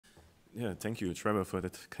Yeah, thank you, Trevor, for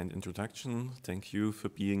that kind introduction. Thank you for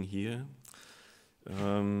being here.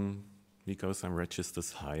 Because I'm registered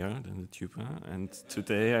higher than the tuba, and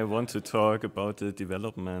today I want to talk about the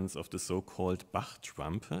developments of the so-called Bach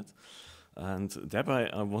trumpet, and thereby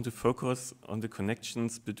I want to focus on the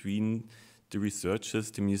connections between the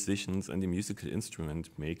researchers, the musicians, and the musical instrument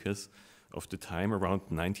makers of the time around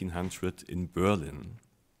 1900 in Berlin.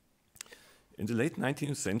 In the late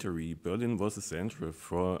 19th century, Berlin was a center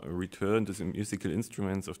for a return to the musical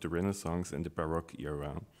instruments of the Renaissance and the Baroque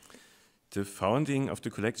era. The founding of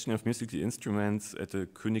the collection of musical instruments at the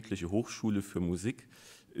Königliche Hochschule für Musik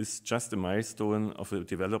is just a milestone of a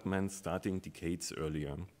development starting decades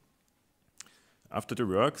earlier. After the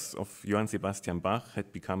works of Johann Sebastian Bach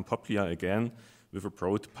had become popular again with a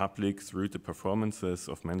broad public through the performances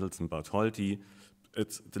of Mendelssohn Bartholdy,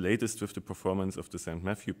 at the latest with the performance of the St.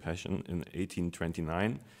 Matthew Passion in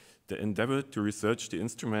 1829, they endeavored to research the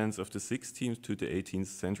instruments of the 16th to the 18th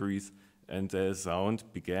centuries, and their sound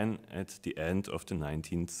began at the end of the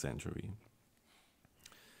 19th century.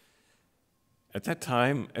 At that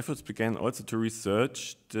time, efforts began also to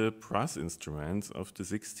research the brass instruments of the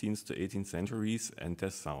 16th to 18th centuries and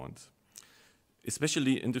their sound.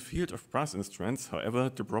 Especially in the field of brass instruments, however,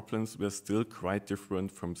 the problems were still quite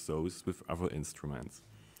different from those with other instruments.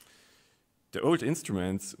 The old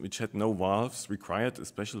instruments, which had no valves, required a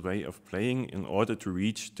special way of playing in order to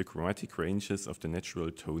reach the chromatic ranges of the natural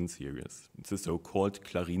tone series, the so-called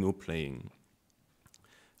clarino playing.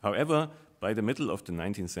 However, by the middle of the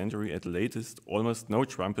 19th century at the latest, almost no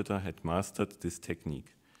trumpeter had mastered this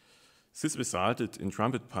technique. This resulted in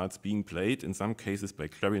trumpet parts being played in some cases by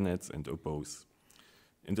clarinets and oboes.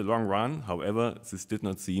 In the long run, however, this did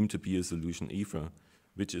not seem to be a solution either,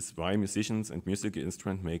 which is why musicians and musical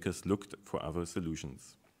instrument makers looked for other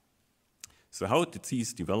solutions. So how did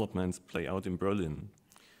these developments play out in Berlin?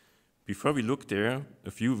 Before we look there,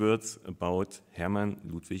 a few words about Hermann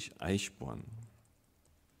Ludwig Eichborn.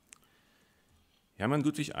 Hermann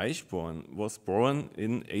Ludwig Eichborn was born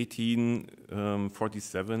in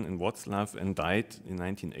 1847 in Wrocław and died in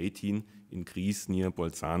 1918 in Gries near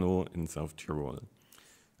Bolzano in South Tyrol.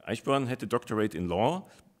 Eichborn had a doctorate in law,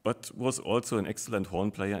 but was also an excellent horn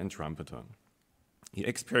player and trumpeter. He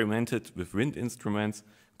experimented with wind instruments,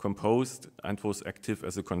 composed, and was active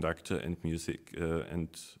as a conductor and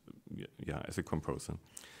as a composer.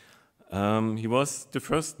 He was the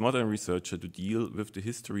first modern researcher to deal with the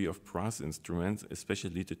history of brass instruments,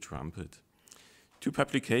 especially the trumpet. Two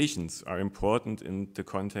publications are important in the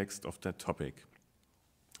context of that topic.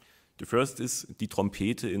 The first is Die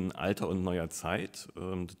Trompete in Alter und Neuer Zeit,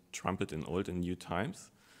 the trumpet in Old and New Times,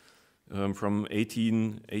 from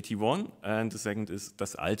 1881, and the second is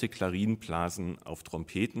Das alte Klarinblasen auf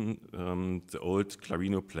Trompeten, the old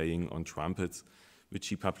clarino playing on trumpets, which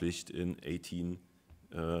he published in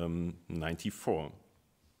 1894.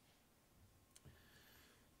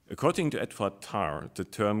 According to Edward Tarr, the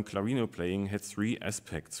term clarino playing had three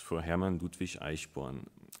aspects for Hermann Ludwig Eichborn.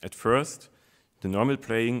 At first, the normal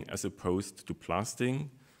playing as opposed to blasting.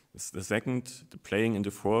 The second, the playing in the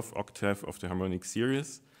fourth octave of the harmonic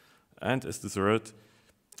series. And as the third,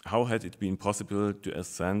 how had it been possible to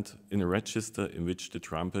ascend in a register in which the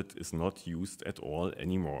trumpet is not used at all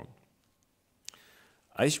anymore?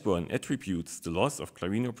 Eichborn attributes the loss of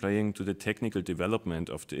clarino playing to the technical development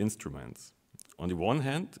of the instruments. On the one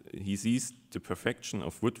hand, he sees the perfection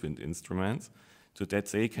of woodwind instruments so that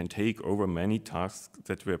they can take over many tasks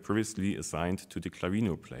that were previously assigned to the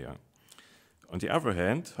clarino player. On the other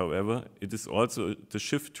hand, however, it is also the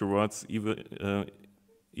shift towards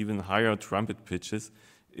even higher trumpet pitches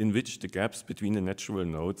in which the gaps between the natural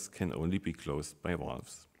notes can only be closed by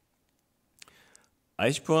valves.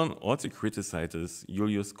 Eichborn also criticizes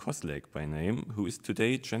Julius Koslek by name, who is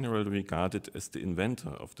today generally regarded as the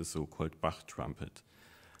inventor of the so-called Bach trumpet.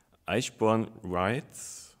 Eichborn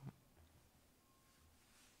writes,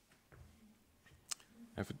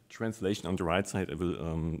 I have a translation on the right side. I will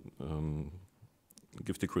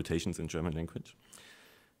give the quotations in German language.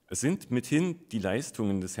 Es sind mithin die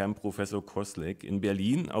Leistungen des Herrn Professor Koslek in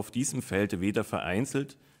Berlin auf diesem Felde weder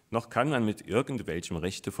vereinzelt, noch kann man mit irgendwelchem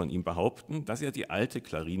Rechte von ihm behaupten, dass er die alte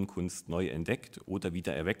Klarinkunst neu entdeckt oder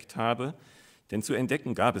wieder erweckt habe, denn zu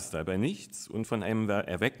entdecken gab es dabei nichts und von einem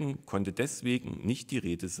Erwecken konnte deswegen nicht die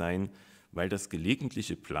Rede sein, weil das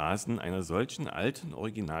gelegentliche Blasen einer solchen alten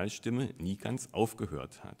Originalstimme nie ganz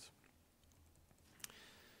aufgehört hat.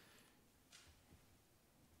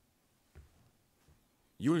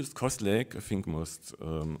 Julius Koslek, I think most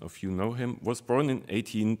of you know him, was born in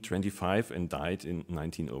 1825 and died in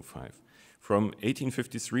 1905. From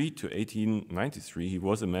 1853 to 1893, he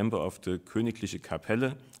was a member of the Königliche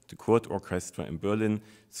Kapelle, the court orchestra in Berlin,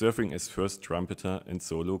 serving as first trumpeter and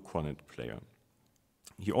solo cornet player.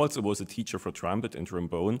 He also was a teacher for trumpet and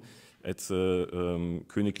trombone at the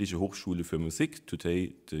Königliche Hochschule für Musik,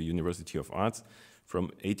 today the University of Arts,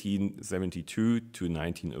 from 1872 to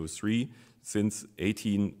 1903, since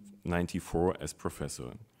 1894 as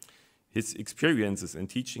professor. His experiences and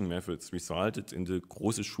teaching methods resulted in the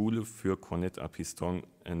Große Schule für Cornet à Piston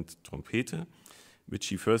and Trompete, which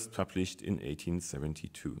he first published in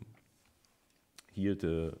 1872. Here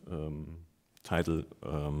the title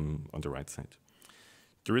on the right side.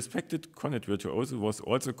 The respected cornet virtuoso was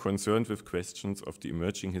also concerned with questions of the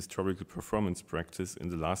emerging historical performance practice in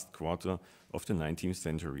the last quarter of the 19th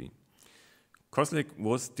century. Koslek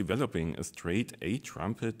was developing a straight A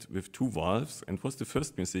trumpet with 2 valves and was the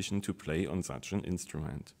first musician to play on such an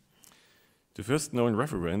instrument. The first known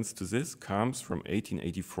reference to this comes from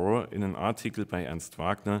 1884 in an article by Ernst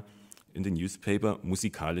Wagner in the newspaper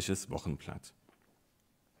Musikalisches Wochenblatt.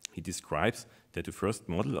 He describes that the first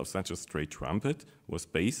model of such a straight trumpet was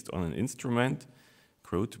based on an instrument,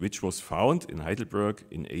 quote, which was found in Heidelberg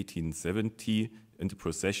in 1870 in the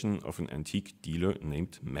possession of an antique dealer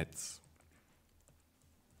named Metz.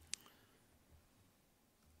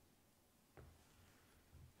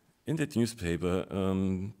 In that newspaper,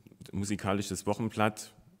 Musikalisches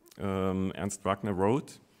Wochenblatt, Ernst Wagner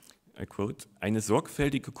wrote, I quote, eine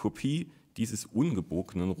sorgfältige Kopie dieses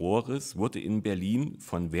ungebogenen Rohres wurde in Berlin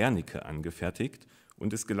von Wernicke angefertigt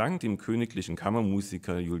und es gelang dem königlichen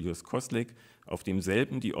Kammermusiker Julius Koslek, auf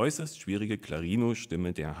demselben die äußerst schwierige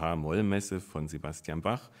Clarino-Stimme der H-Moll-Messe von Sebastian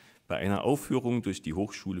Bach bei einer Aufführung durch die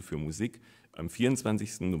Hochschule für Musik am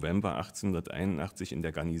 24. November 1881 in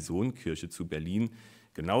der Garnisonkirche zu Berlin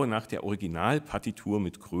genau nach der Originalpartitur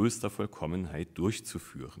mit größter Vollkommenheit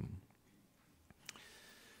durchzuführen.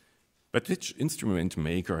 But which instrument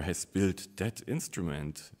maker has built that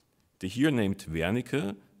instrument? The here named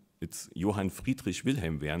Wernicke, it's Johann Friedrich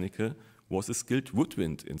Wilhelm Wernicke, was a skilled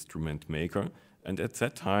woodwind instrument maker and at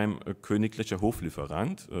that time a königlicher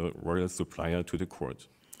Hoflieferant, a royal supplier to the court.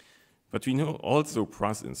 But we know also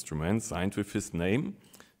brass instruments signed with his name,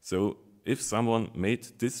 so if someone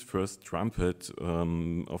made this first trumpet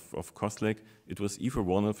of Koslek, it was either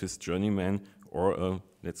one of his journeymen or a,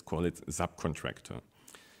 let's call it, subcontractor.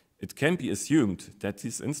 It can be assumed that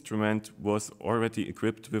this instrument was already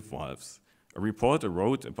equipped with valves. A reporter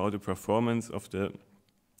wrote about a performance of the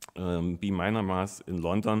B minor Mass in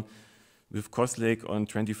London with Koslek on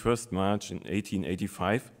 21st March in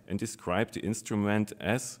 1885 and described the instrument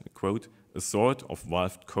as, quote, a sort of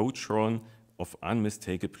valved coach horn of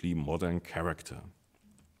unmistakably modern character.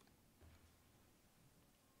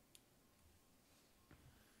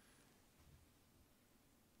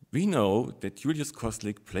 We know that Julius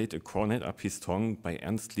Koslek played a cornet à piston by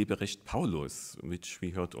Ernst Leberecht Paulus, which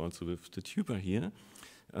we heard also with the tuba here,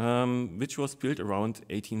 which was built around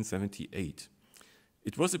 1878.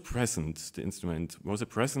 It was a present, the instrument was a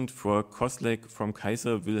present for Koslek from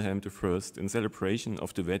Kaiser Wilhelm I in celebration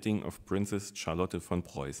of the wedding of Princess Charlotte von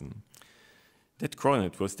Preußen. That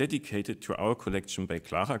cornet was dedicated to our collection by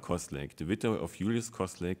Clara Koslek, the widow of Julius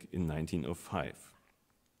Koslek, in 1905.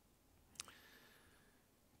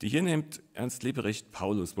 The here named Ernst Leberecht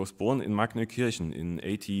Paulus was born in Magneukirchen in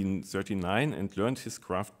 1839 and learned his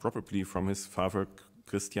craft probably from his father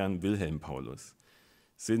Christian Wilhelm Paulus.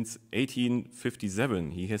 Since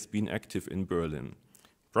 1857 he has been active in Berlin.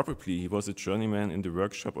 Probably he was a journeyman in the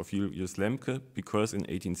workshop of Julius Lemke because in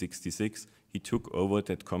 1866 he took over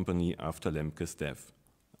that company after Lemke's death.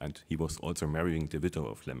 And he was also marrying the widow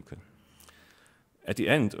of Lemke. At the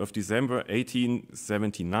end of December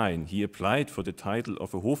 1879, he applied for the title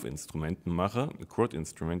of a Hofinstrumentenmacher, a court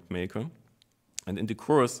instrument maker, and in the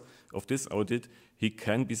course of this audit, it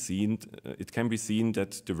can be seen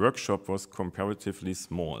that the workshop was comparatively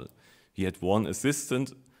small. He had 1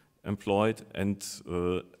 assistant employed and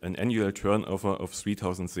an annual turnover of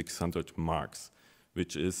 3,600 marks,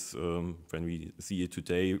 which is, when we see it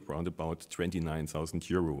today, around about 29,000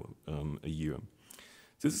 euro a year.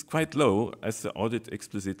 This is quite low, as the audit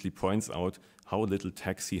explicitly points out how little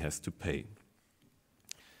tax he has to pay.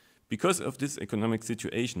 Because of this economic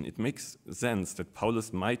situation, it makes sense that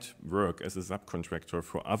Paulus might work as a subcontractor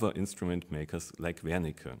for other instrument makers like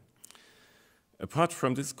Wernicke. Apart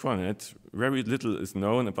from this cornet, very little is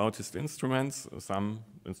known about his instruments. Some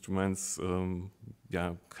instruments come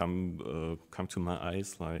to my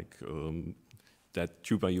eyes, like that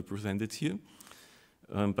tuba you presented here.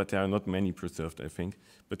 but there are not many preserved, I think.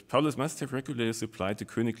 But Paulus must have regularly supplied the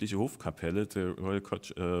Königliche Hofkapelle, the Royal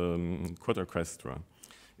Court Orchestra.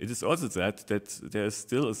 It is also said that there is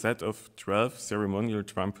still a set of 12 ceremonial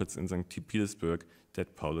trumpets in St. Petersburg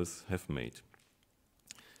that Paulus have made.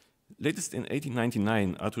 Latest in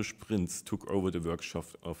 1899, Arthur Sprintz took over the workshop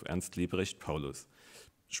of Ernst Leberecht Paulus.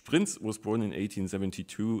 Sprintz was born in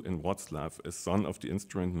 1872 in Wroclaw as son of the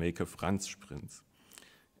instrument maker Franz Sprintz.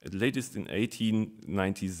 At latest in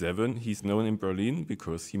 1897, he's known in Berlin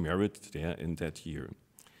because he married there in that year.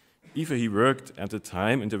 Either he worked at the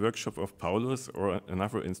time in the workshop of Paulus or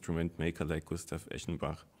another instrument maker like Gustav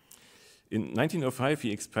Eschenbach. In 1905,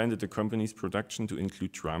 he expanded the company's production to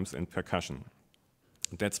include drums and percussion.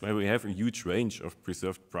 That's why we have a huge range of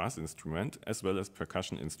preserved brass instruments as well as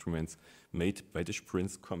percussion instruments made by the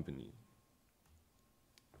Sprintz company.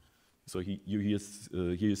 So here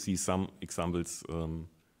you see some examples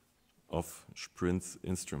of Sprintz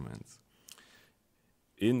instruments.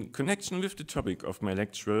 In connection with the topic of my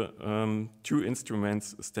lecture, two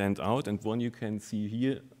instruments stand out, and one you can see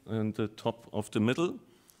here on the top of the middle.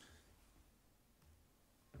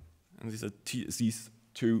 And these are these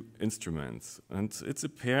two instruments. And it's a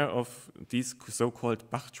pair of these so-called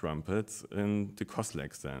Bach trumpets in the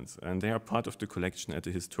Koslek stands, and they are part of the collection at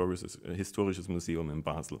the Historisches Museum in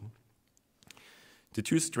Basel. The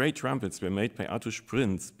two straight trumpets were made by Arthur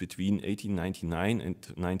Sprintz between 1899 and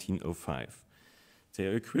 1905. They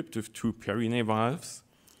are equipped with two Perrine valves,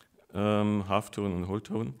 half-tone and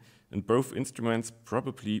whole-tone, and both instruments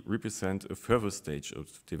probably represent a further stage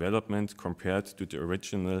of development compared to the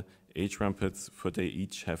original A trumpets, for they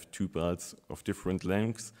each have two bells of different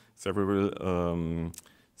lengths, several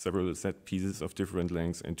set pieces of different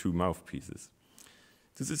lengths, and two mouthpieces.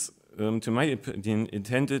 This is, to my opinion,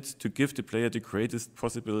 intended to give the player the greatest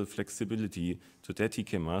possible flexibility so that he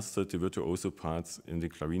can master the virtuoso parts in the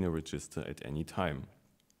clarino register at any time.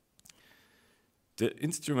 The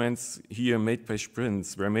instruments here made by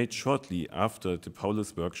Sprintz were made shortly after the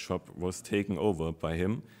Paulus workshop was taken over by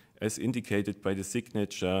him, as indicated by the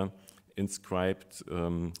signature inscribed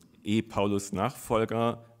E. Paulus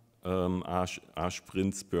Nachfolger, A.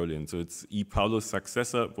 Sprintz Berlin. So it's E. Paulus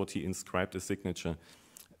successor, what he inscribed the signature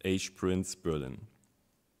A. Sprintz Berlin.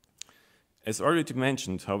 As already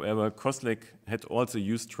mentioned, however, Koslek had also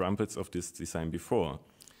used trumpets of this design before.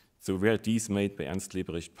 So were these made by Ernst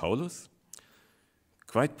Leberecht Paulus?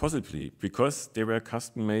 Quite possibly, because they were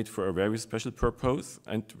custom made for a very special purpose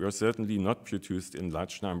and were certainly not produced in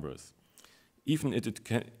large numbers. Even if it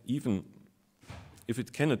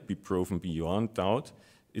cannot be proven beyond doubt,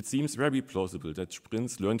 it seems very plausible that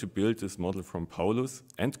Sprintz learned to build this model from Paulus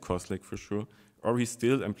and Koslek for sure, or he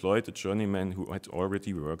still employed a journeyman who had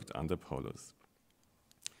already worked under Paulus.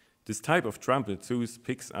 This type of trumpet thus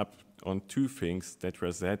picks up on two things that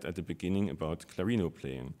were said at the beginning about clarino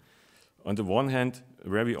playing. On the one hand, a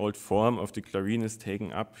very old form of the clarine is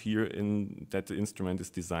taken up here in that the instrument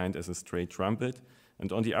is designed as a straight trumpet,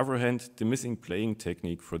 and on the other hand, the missing playing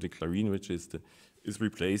technique for the clarine register is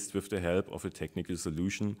replaced with the help of a technical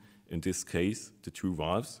solution, in this case, the two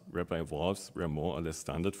valves, whereby valves were more or less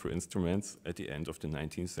standard for instruments at the end of the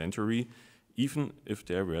 19th century, even if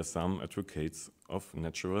there were some advocates of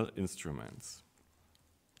natural instruments.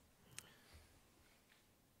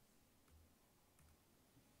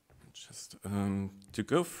 Just to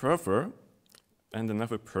go further, and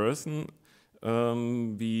another person,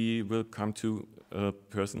 we will come to a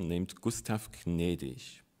person named Gustav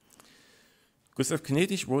Gnädig. Gustav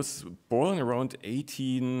Gnädig was born around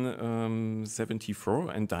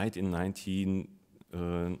 1874 and died in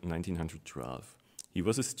 1912. He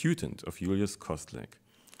was a student of Julius Koslek.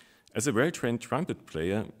 As a well-trained trumpet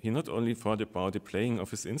player, he not only thought about the playing of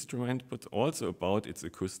his instrument, but also about its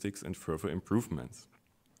acoustics and further improvements.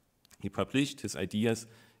 He published his ideas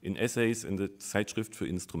in essays in the Zeitschrift für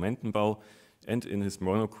Instrumentenbau and in his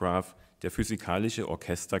monograph Der physikalische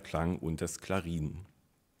Orchesterklang und das Klarin.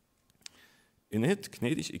 In it,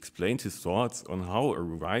 Gnädig explained his thoughts on how a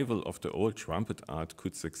revival of the old trumpet art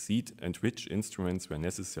could succeed and which instruments were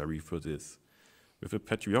necessary for this. With a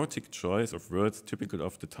patriotic choice of words typical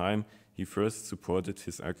of the time, he first supported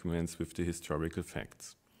his arguments with the historical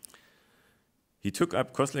facts. He took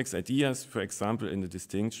up Koslek's ideas, for example, in the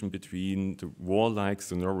distinction between the warlike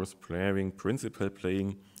sonorous blaring principal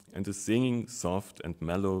playing and the singing, soft and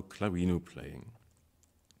mellow clarino playing.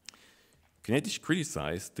 Gnädig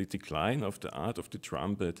criticized the decline of the art of the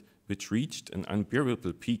trumpet, which reached an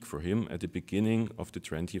unbearable peak for him at the beginning of the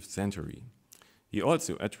 20th century. He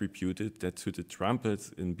also attributed that to the trumpets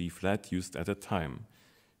in B-flat used at that time.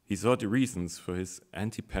 He saw the reasons for his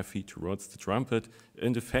antipathy towards the trumpet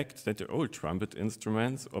in the fact that the old trumpet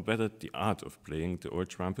instruments, or better, the art of playing the old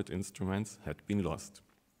trumpet instruments, had been lost.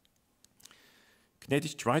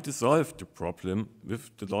 Gnedig tried to solve the problem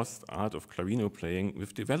with the lost art of clarino playing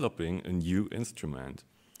with developing a new instrument,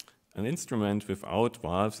 an instrument without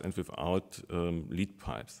valves and without lead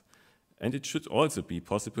pipes. And it should also be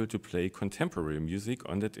possible to play contemporary music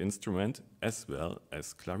on that instrument as well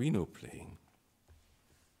as clarino playing.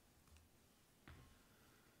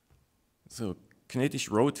 So Gnedig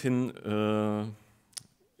wrote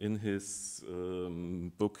in his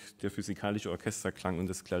book Der physikalische Orchesterklang und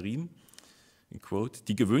das Klarin, quote,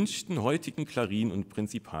 die gewünschten heutigen Klarin- und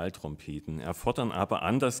Prinzipaltrompeten erfordern aber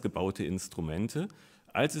anders gebaute Instrumente,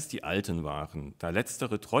 als es die alten waren, da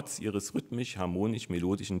letztere trotz ihres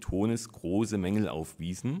rhythmisch-harmonisch-melodischen Tones große Mängel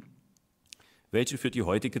aufwiesen, welche für die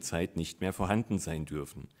heutige Zeit nicht mehr vorhanden sein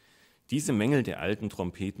dürfen. Diese Mängel der alten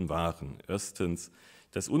Trompeten waren erstens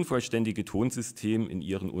das unvollständige Tonsystem in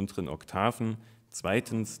ihren unteren Oktaven,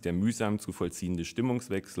 zweitens der mühsam zu vollziehende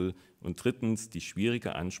Stimmungswechsel und drittens die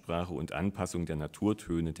schwierige Ansprache und Anpassung der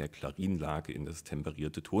Naturtöne der Klarinlage in das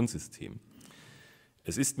temperierte Tonsystem.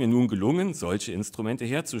 Es ist mir nun gelungen, solche Instrumente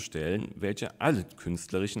herzustellen, welche allen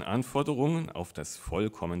künstlerischen Anforderungen auf das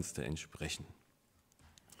Vollkommenste entsprechen.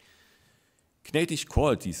 Gnedig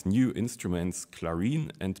called these new instruments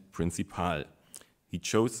Clarin and Principal. He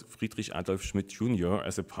chose Friedrich Adolf Schmidt Jr.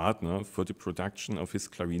 as a partner for the production of his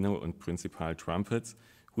clarino and principal trumpets,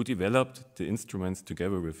 who developed the instruments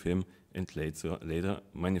together with him and later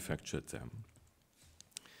manufactured them.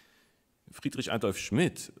 Friedrich Adolf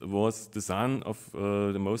Schmidt was the son of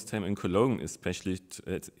the most time in Cologne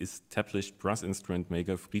established brass instrument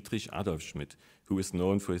maker Friedrich Adolf Schmidt, who is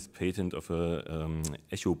known for his patent of a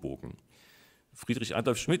echobogen. Friedrich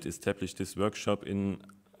Adolf Schmidt established his workshop in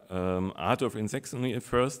Adorf in Saxony at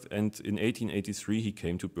first, and in 1883 he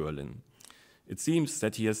came to Berlin. It seems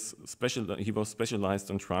that he was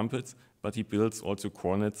specialized on trumpets, but he builds also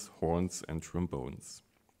cornets, horns, and trombones.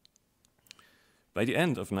 By the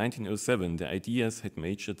end of 1907, the ideas had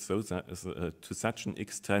matured to such an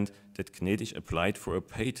extent that Gnedig applied for a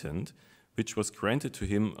patent, which was granted to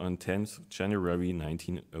him on 10th January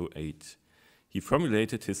 1908. He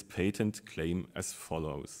formulated his patent claim as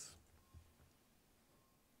follows.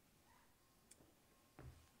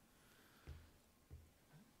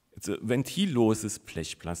 It's a ventilloses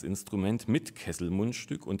Blechblasinstrument mit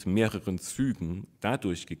Kesselmundstück und mehreren Zügen,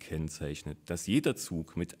 dadurch gekennzeichnet, dass jeder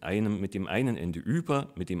Zug mit dem einen Ende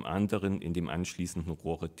über, mit dem anderen in dem anschließenden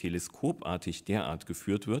Rohre teleskopartig derart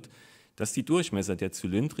geführt wird, dass die Durchmesser der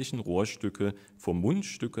zylindrischen Rohrstücke vom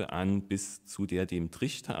Mundstücke an bis zu der dem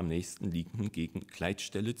Trichter am nächsten liegenden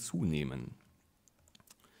Gleitstelle zunehmen.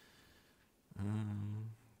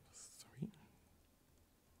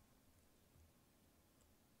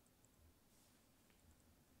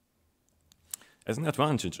 As an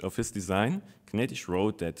advantage of his design, Gnedig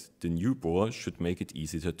wrote that the new bore should make it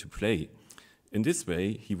easier to play. In this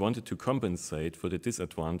way, he wanted to compensate for the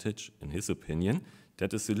disadvantage, in his opinion,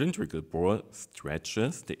 that a cylindrical bore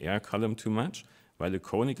stretches the air column too much, while a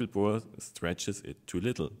conical bore stretches it too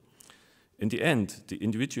little. In the end, the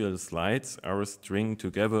individual slides are a string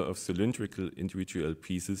together of cylindrical individual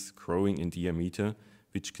pieces growing in diameter,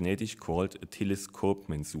 which Gnedig called a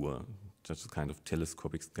telescope-mensur, just a kind of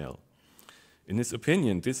telescopic scale. In his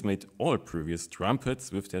opinion, this made all previous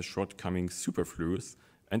trumpets with their shortcomings superfluous,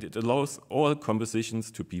 and it allows all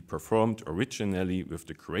compositions to be performed originally with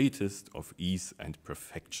the greatest of ease and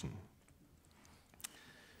perfection.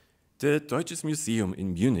 The Deutsches Museum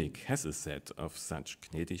in Munich has a set of such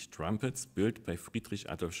Gnedig trumpets built by Friedrich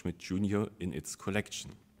Adolf Schmidt Jr. in its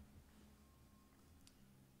collection.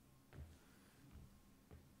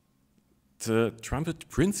 The trumpet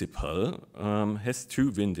principal has two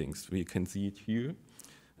windings. We can see it here.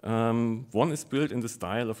 One is built in the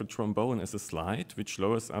style of a trombone as a slide, which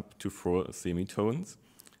lowers up to 4 semitones.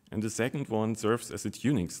 And the second one serves as a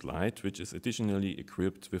tuning slide, which is additionally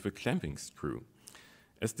equipped with a clamping screw.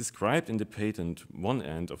 As described in the patent, one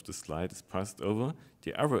end of the slide is passed over,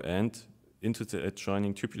 the other end into the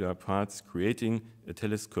adjoining tubular parts, creating a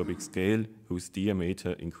telescopic scale whose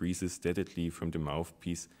diameter increases steadily from the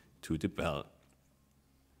mouthpiece to the bell.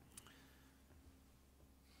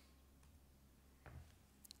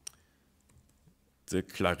 The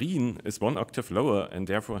clarin is 1 octave lower and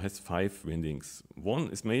therefore has 5 windings.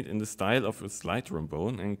 One is made in the style of a slide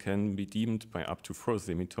trombone and can be deemed by up to 4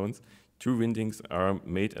 semitones. 2 windings are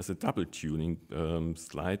made as a double tuning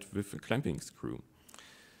slide with a clamping screw.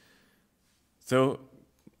 So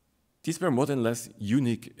These were more than less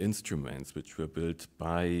unique instruments which were built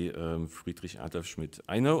by Friedrich Adolf Schmidt.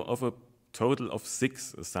 I know of a total of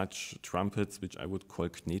 6 such trumpets, which I would call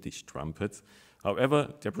Gnädig trumpets.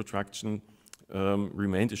 However, their production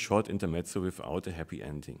remained a short intermezzo without a happy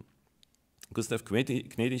ending. Gustav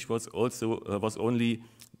Gnädig was only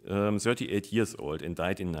 38 years old and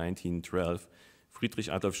died in 1912. Friedrich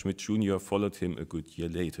Adolf Schmidt Jr. followed him a good year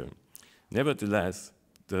later. Nevertheless,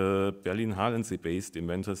 the Berlin-Halensee-based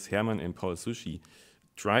inventors Hermann and Paul Suchy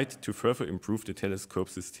tried to further improve the telescope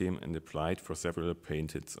system and applied for several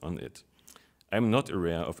patents on it. I am not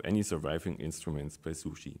aware of any surviving instruments by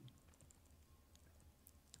Suchy.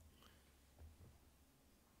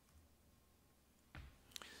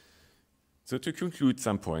 So to conclude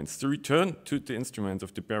some points, the return to the instruments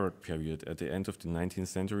of the Baroque period at the end of the 19th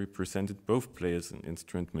century presented both players and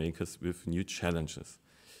instrument makers with new challenges.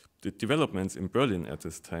 The developments in Berlin at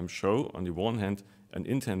this time show, on the one hand, an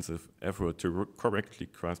intensive effort to correctly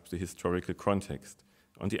grasp the historical context.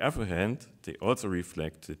 On the other hand, they also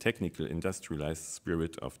reflect the technical industrialized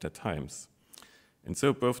spirit of their times. And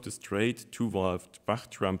so both the straight two-valved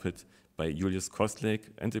Bach trumpet by Julius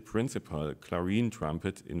Koslik and the principal clarine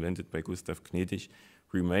trumpet invented by Gustav Gnädig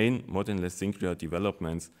remain more than less singular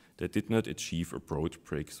developments that did not achieve a broad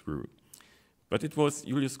breakthrough. But it was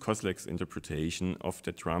Julius Koslik's interpretation of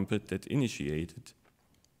the trumpet that initiated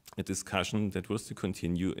a discussion that was to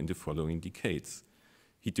continue in the following decades.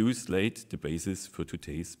 He thus laid the basis for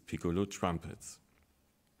today's piccolo trumpets.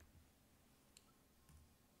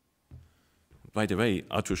 By the way,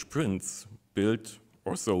 Arthur Sprintz built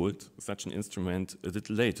or sold such an instrument a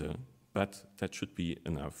little later, but that should be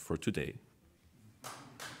enough for today.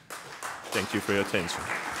 Thank you for your attention.